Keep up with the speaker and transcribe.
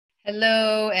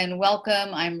Hello and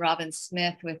welcome. I'm Robin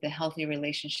Smith with the Healthy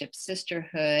Relationship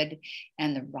Sisterhood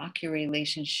and the Rock Your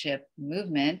Relationship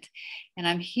movement. And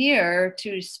I'm here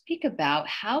to speak about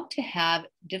how to have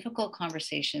difficult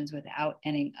conversations without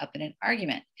ending up in an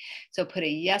argument. So put a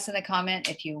yes in the comment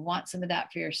if you want some of that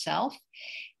for yourself.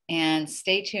 And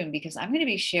stay tuned because I'm going to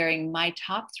be sharing my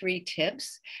top 3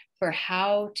 tips for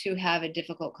how to have a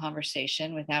difficult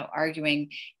conversation without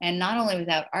arguing, and not only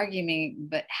without arguing,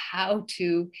 but how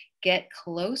to get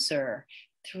closer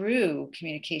through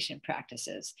communication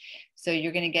practices. So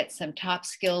you're going to get some top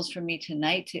skills from me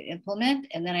tonight to implement.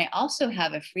 And then I also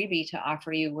have a freebie to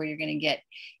offer you where you're going to get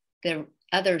the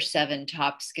other 7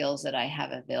 top skills that I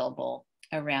have available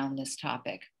around this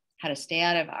topic: how to stay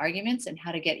out of arguments and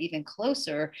how to get even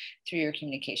closer through your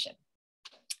communication.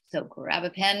 So grab a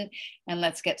pen and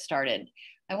let's get started.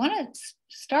 I want to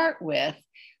start with,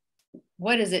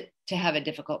 what is it to have a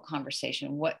difficult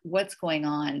conversation? What's going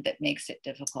on that makes it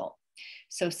difficult?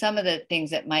 So some of the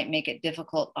things that might make it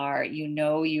difficult are,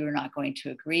 you're not going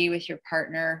to agree with your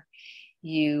partner.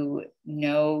 You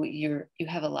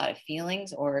have a lot of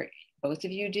feelings, or both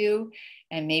of you do.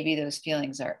 And maybe those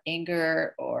feelings are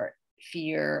anger or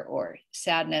fear or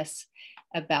sadness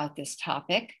about this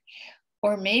topic.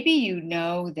 Or maybe you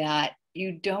know that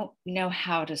you don't know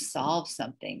how to solve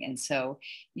something. And so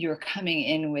you're coming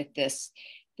in with this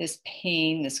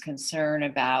pain, this concern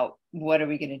about what are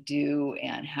we going to do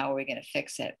and how are we going to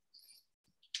fix it.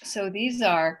 So these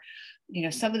are,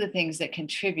 some of the things that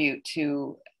contribute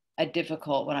to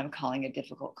what I'm calling a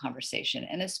difficult conversation,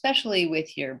 and especially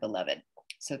with your beloved.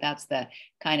 So that's the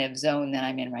kind of zone that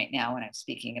I'm in right now when I'm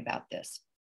speaking about this.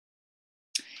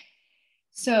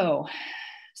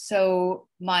 So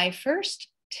my first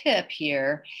tip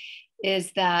here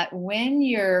is that when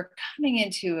you're coming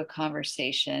into a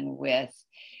conversation with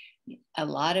a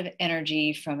lot of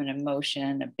energy from an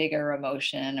emotion, a bigger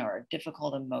emotion or a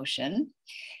difficult emotion,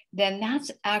 then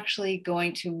that's actually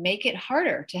going to make it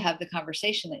harder to have the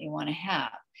conversation that you want to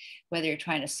have, whether you're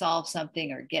trying to solve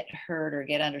something or get heard or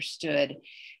get understood.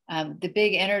 The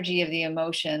big energy of the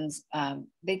emotions,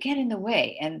 they get in the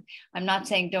way. And I'm not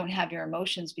saying don't have your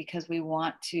emotions, because we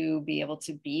want to be able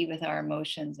to be with our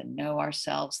emotions and know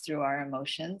ourselves through our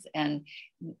emotions, and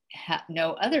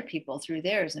know other people through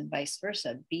theirs, and vice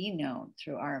versa, be known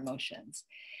through our emotions.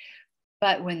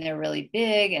 But when they're really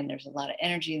big and there's a lot of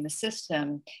energy in the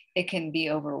system, it can be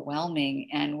overwhelming.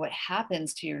 And what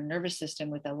happens to your nervous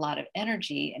system with a lot of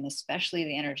energy, and especially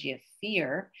the energy of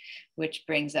fear, which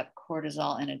brings up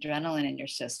cortisol and adrenaline in your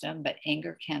system, but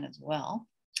anger can as well.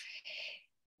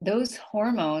 Those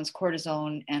hormones,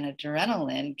 cortisol and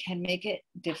adrenaline, can make it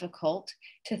difficult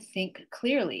to think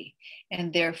clearly,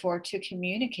 and therefore to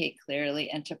communicate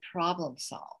clearly and to problem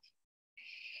solve.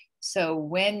 So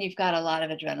when you've got a lot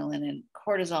of adrenaline and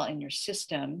cortisol in your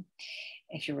system,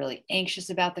 if you're really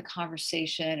anxious about the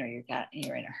conversation, or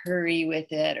you're in a hurry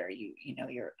with it, or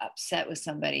you're upset with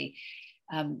somebody,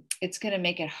 it's going to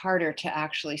make it harder to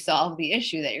actually solve the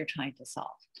issue that you're trying to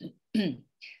solve.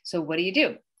 So what do you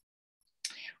do?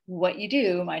 What you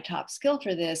do, my top skill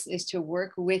for this, is to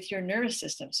work with your nervous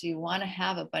system. So you want to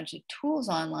have a bunch of tools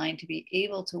online to be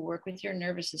able to work with your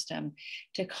nervous system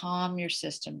to calm your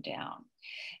system down.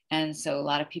 And so a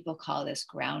lot of people call this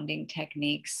grounding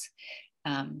techniques,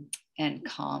 and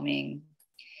calming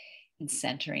and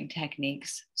centering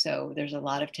techniques. So there's a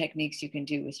lot of techniques you can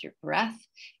do with your breath,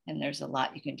 and there's a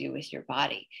lot you can do with your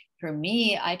body. For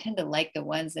me, I tend to like the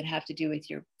ones that have to do with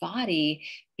your body,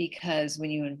 because when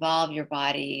you involve your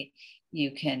body,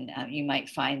 you might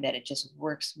find that it just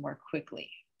works more quickly.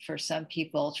 For some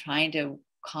people, trying to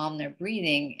calm their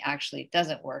breathing actually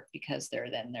doesn't work, because they're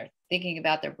thinking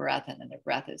about their breath, and then their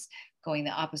breath is going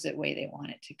the opposite way they want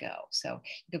it to go. So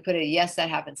you can put a yes, that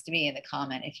happens to me, in the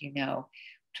comment if you know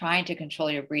trying to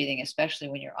control your breathing, especially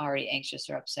when you're already anxious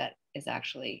or upset, is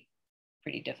actually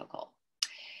pretty difficult.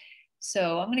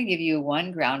 So I'm going to give you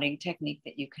one grounding technique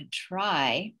that you can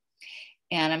try.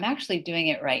 And I'm actually doing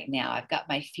it right now. I've got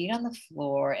my feet on the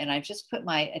floor, and I've just put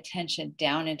my attention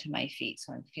down into my feet.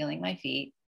 So I'm feeling my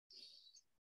feet.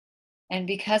 And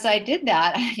because I did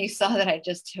that, you saw that I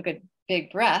just took a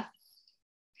big breath.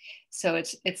 So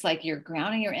it's like you're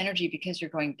grounding your energy, because you're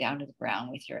going down to the ground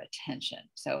with your attention.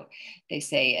 So they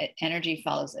say energy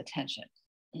follows attention.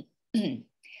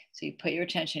 So you put your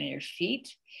attention in your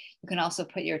feet. You can also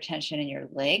put your attention in your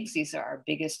legs. These are our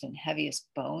biggest and heaviest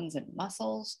bones and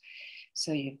muscles.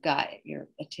 So you've got your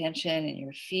attention in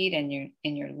your feet and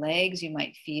in your legs. You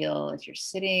might feel, if you're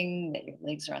sitting, that your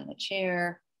legs are on the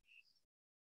chair.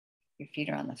 Your feet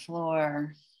are on the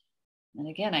floor. And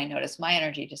again, I notice my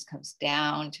energy just comes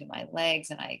down to my legs,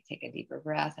 and I take a deeper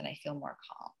breath and I feel more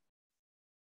calm.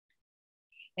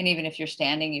 And even if you're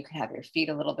standing, you could have your feet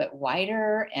a little bit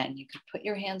wider, and you could put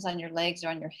your hands on your legs or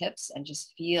on your hips and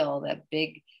just feel the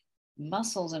big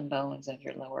muscles and bones of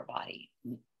your lower body.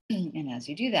 And as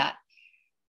you do that,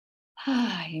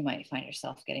 you might find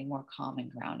yourself getting more calm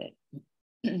and grounded.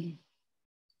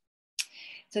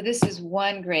 So this is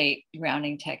one great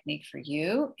grounding technique for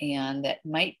you, and that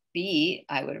might be,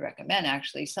 I would recommend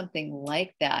actually something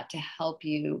like that to help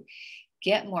you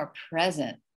get more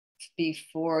present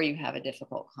before you have a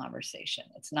difficult conversation.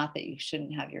 It's not that you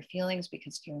shouldn't have your feelings,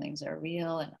 because feelings are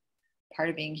real and part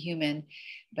of being human,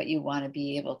 but you want to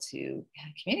be able to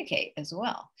communicate as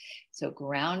well. So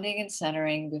grounding and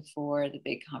centering before the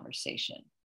big conversation.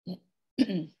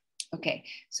 Okay,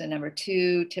 so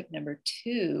tip number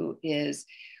two is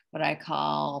what I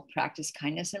call practice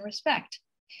kindness and respect.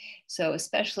 So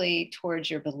especially towards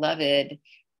your beloved,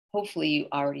 hopefully you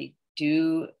already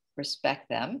do respect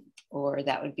them, or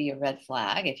that would be a red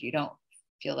flag if you don't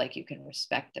feel like you can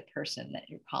respect the person that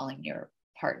you're calling your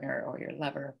partner or your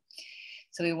lover.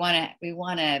 So we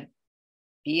want to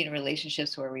be in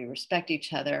relationships where we respect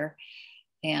each other,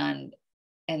 and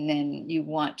then you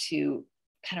want to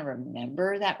kind of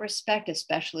remember that respect,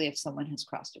 especially if someone has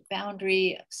crossed a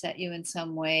boundary, upset you in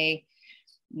some way,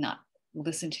 not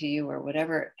listen to you, or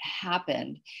whatever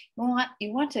happened.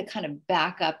 You want to kind of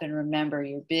back up and remember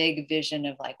your big vision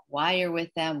of like why you're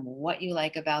with them, what you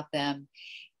like about them,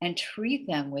 and treat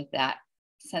them with that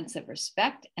sense of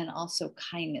respect and also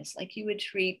kindness, like you would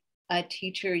treat a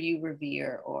teacher you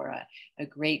revere or a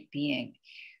great being.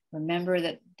 Remember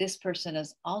that this person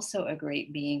is also a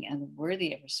great being and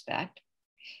worthy of respect.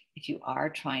 If you are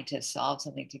trying to solve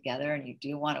something together and you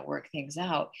do want to work things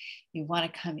out, you want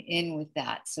to come in with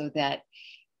that, so that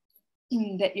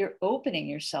you're opening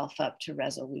yourself up to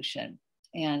resolution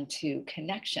and to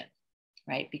connection,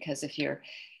 right? Because if you're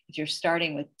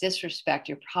starting with disrespect,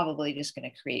 you're probably just going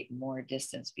to create more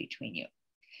distance between you.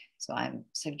 So I'm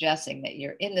suggesting that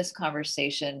you're in this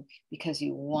conversation because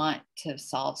you want to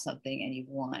solve something and you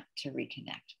want to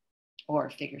reconnect or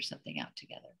figure something out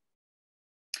together.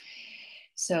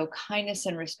 So kindness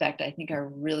and respect, I think, are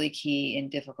really key in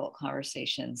difficult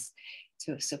conversations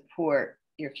to support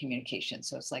your communication.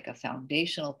 So it's like a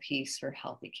foundational piece for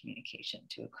healthy communication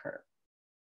to occur.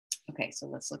 Okay, so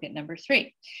let's look at number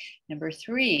three. Number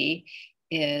three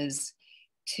is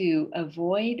to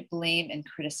avoid blame and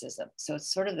criticism. So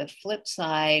it's sort of the flip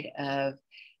side of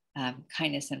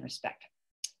kindness and respect.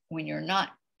 When you're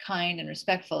not kind and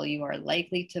respectful, you are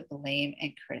likely to blame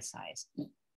and criticize.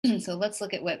 So let's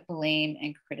look at what blame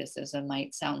and criticism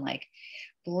might sound like.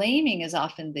 Blaming is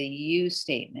often the you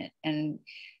statement and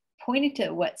pointing to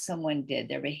what someone did,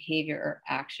 their behavior or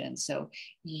action. So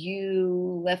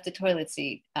you left the toilet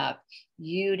seat up,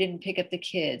 you didn't pick up the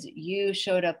kids, you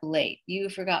showed up late, you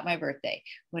forgot my birthday,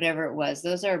 whatever it was.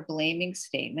 Those are blaming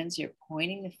statements. You're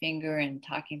pointing the finger and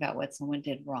talking about what someone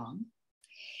did wrong.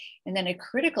 And then a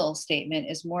critical statement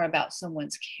is more about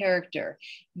someone's character.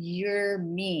 You're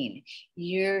mean,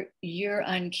 you're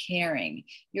uncaring,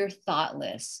 you're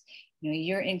thoughtless,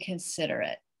 you're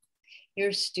inconsiderate,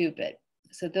 you're stupid.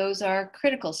 So those are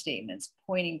critical statements,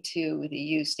 pointing to the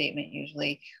you statement,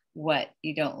 usually what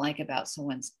you don't like about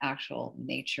someone's actual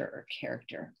nature or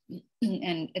character.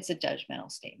 And it's a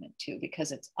judgmental statement too,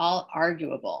 because it's all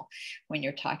arguable when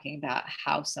you're talking about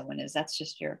how someone is. That's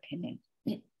just your opinion.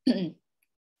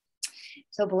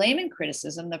 So blame and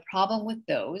criticism, the problem with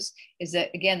those is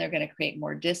that, again, they're going to create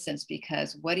more distance,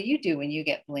 because what do you do when you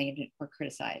get blamed or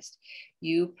criticized?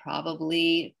 You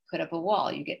probably put up a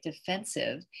wall. You get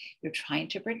defensive. You're trying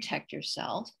to protect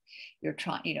yourself. You're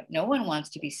trying, no one wants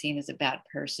to be seen as a bad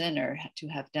person or to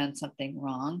have done something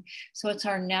wrong. So it's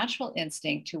our natural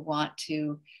instinct to want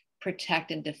to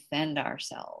protect and defend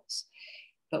ourselves.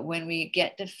 But when we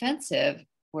get defensive,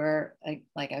 where,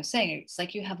 like I was saying, it's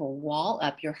like you have a wall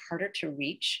up, you're harder to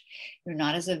reach, you're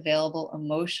not as available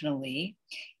emotionally,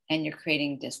 and you're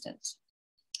creating distance.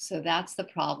 So that's the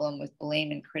problem with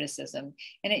blame and criticism.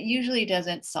 And it usually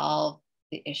doesn't solve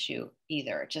the issue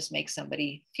either. It just makes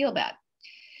somebody feel bad.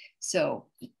 So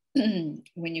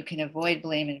when you can avoid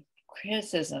blame and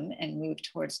criticism and move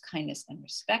towards kindness and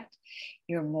respect,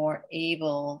 you're more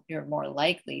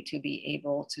likely to be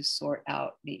able to sort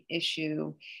out the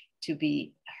issue, to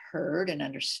be heard and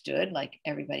understood like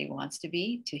everybody wants to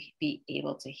be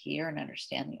able to hear and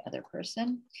understand the other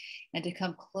person, and to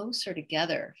come closer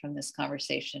together from this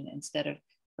conversation instead of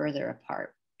further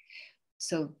apart.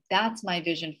 So that's my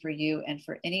vision for you and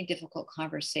for any difficult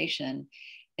conversation,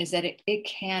 is that it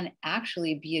can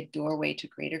actually be a doorway to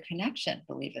greater connection,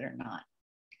 believe it or not.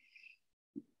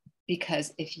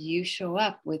 Because if you show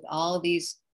up with all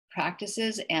these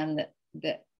practices and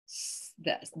the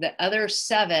the other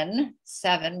seven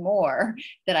more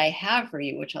that I have for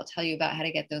you, which I'll tell you about how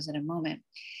to get those in a moment,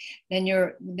 then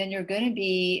you're going to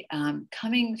be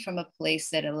coming from a place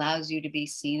that allows you to be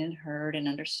seen and heard and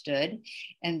understood,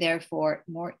 and therefore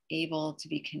more able to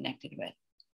be connected with.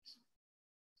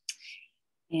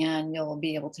 And you'll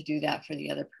be able to do that for the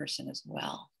other person as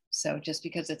well. So just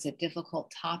because it's a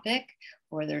difficult topic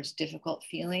or there's difficult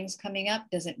feelings coming up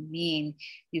doesn't mean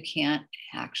you can't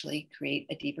actually create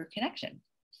a deeper connection.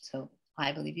 So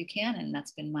I believe you can, and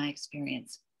that's been my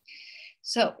experience.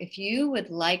 So if you would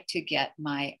like to get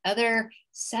my other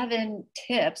 7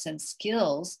 tips and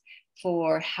skills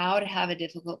for how to have a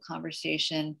difficult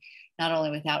conversation, not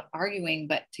only without arguing,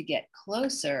 but to get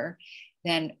closer,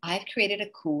 then I've created a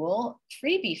cool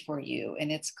freebie for you.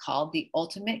 And it's called the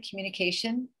Ultimate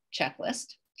Communication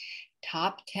Checklist,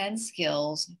 Top 10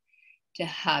 Skills to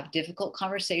Have Difficult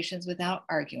Conversations Without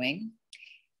Arguing.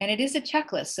 And it is a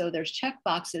checklist. So there's check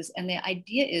boxes. And the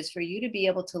idea is for you to be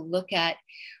able to look at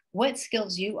what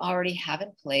skills you already have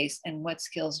in place and what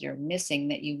skills you're missing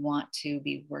that you want to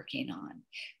be working on.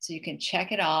 So you can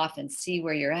check it off and see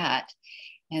where you're at.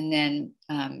 And then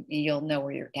you'll know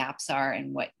where your gaps are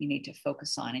and what you need to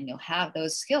focus on. And you'll have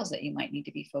those skills that you might need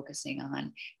to be focusing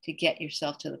on to get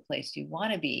yourself to the place you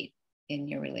want to be in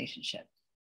your relationship.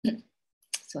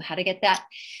 So how to get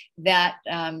that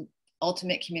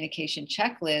Ultimate Communication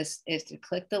Checklist is to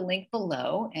click the link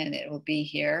below, and it will be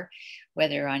here,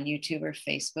 whether you're on YouTube or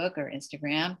Facebook or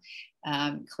Instagram.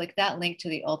 Click that link to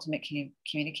the Ultimate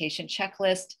Communication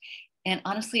Checklist. And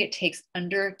honestly, it takes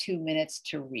under 2 minutes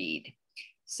to read.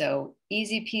 So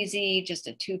easy peasy, just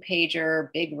a 2-pager,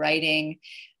 big writing,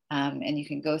 and you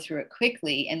can go through it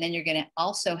quickly. And then you're going to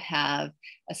also have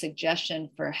a suggestion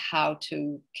for how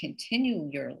to continue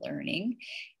your learning.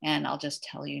 And I'll just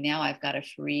tell you now, I've got a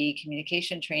free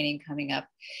communication training coming up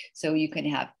so you can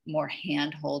have more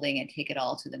hand holding and take it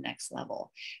all to the next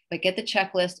level. But get the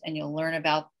checklist and you'll learn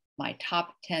about my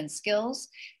top 10 skills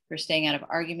for staying out of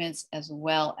arguments, as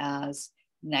well as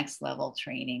next level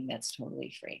training that's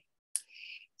totally free.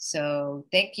 So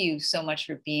thank you so much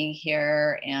for being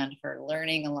here and for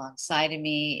learning alongside of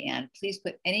me. And please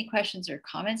put any questions or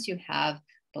comments you have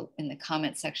in the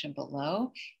comment section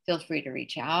below. Feel free to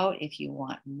reach out if you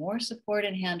want more support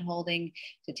and hand-holding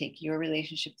to take your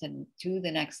relationship to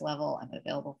the next level. I'm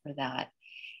available for that.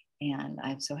 And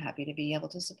I'm so happy to be able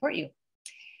to support you.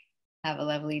 Have a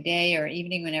lovely day or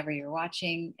evening whenever you're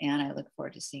watching, and I look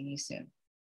forward to seeing you soon.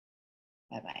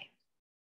 Bye-bye.